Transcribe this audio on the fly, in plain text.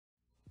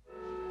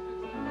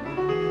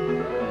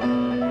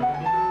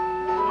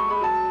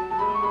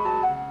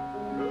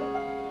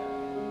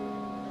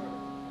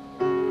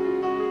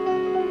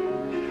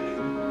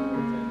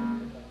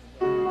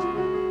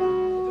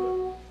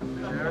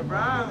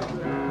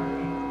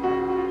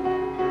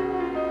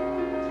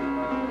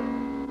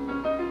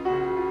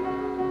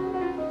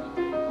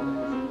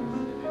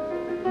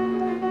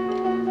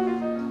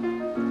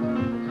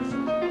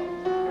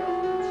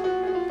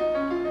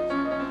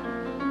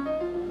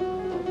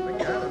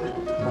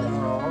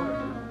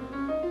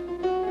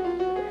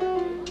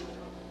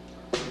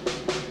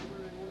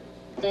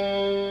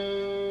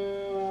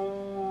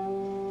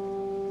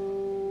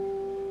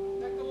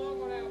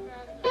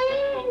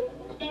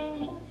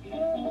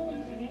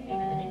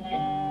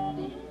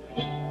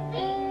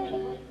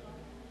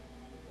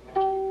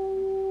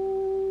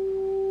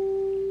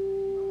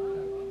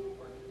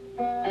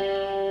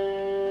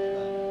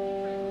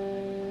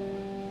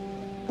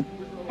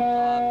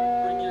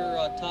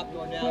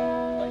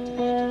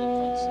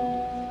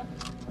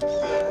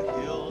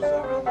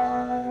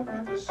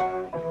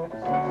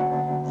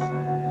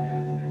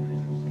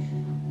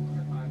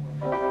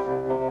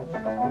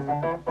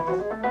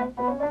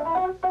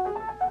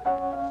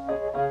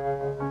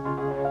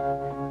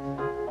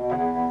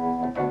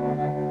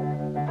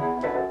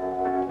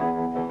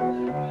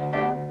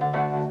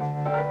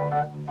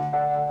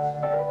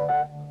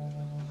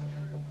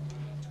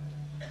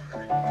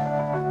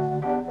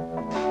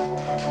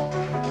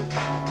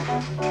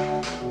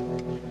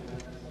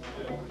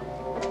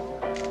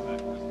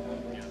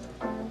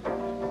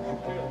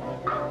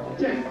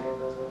check.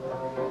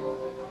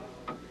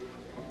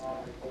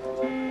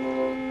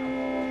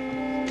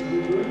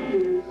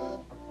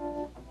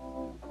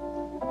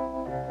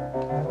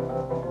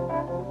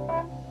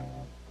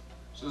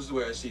 So this is the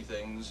way I see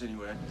things,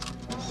 anyway.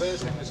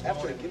 First thing this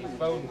morning, give your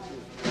phone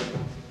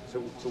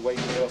to wake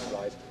me up,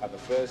 right? And the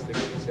first thing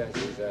that he says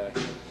is,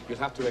 you'll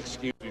have to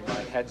excuse me,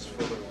 my head's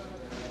full of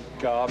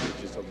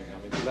garbage or something.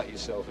 I mean, you let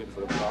yourself in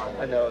for a bar.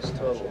 I know, it's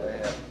totally,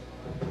 yeah.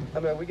 I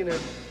mean, are we gonna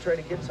try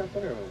to get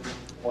something, or?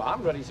 Well,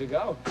 I'm ready to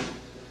go.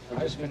 I'm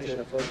just finishing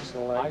the focus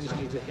and the lights. I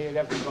just need to hear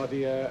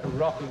everybody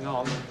rocking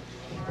on.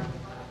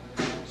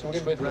 So we're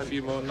gonna run a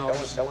few more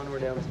notes. Tell when we're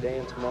down today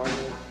and tomorrow.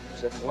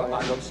 Well,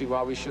 I don't see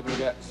why we shouldn't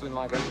get something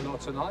like Elenore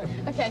tonight.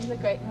 Okay, they're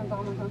great.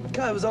 God,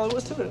 that was all it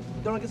was to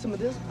it. Don't I get some of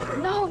this?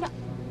 No, no.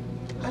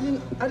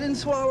 I didn't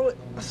swallow it.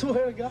 I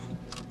swear to God.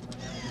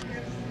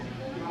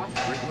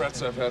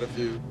 Regrets, I've had a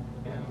few.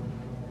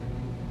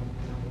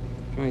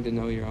 Trying to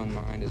know your own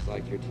mind is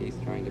like your teeth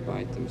trying to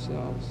bite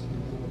themselves.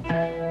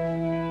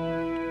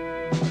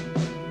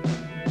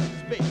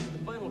 Space, the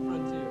final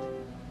frontier.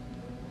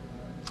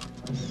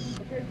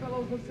 Okay,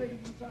 fellows, let's take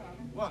it some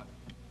time. What?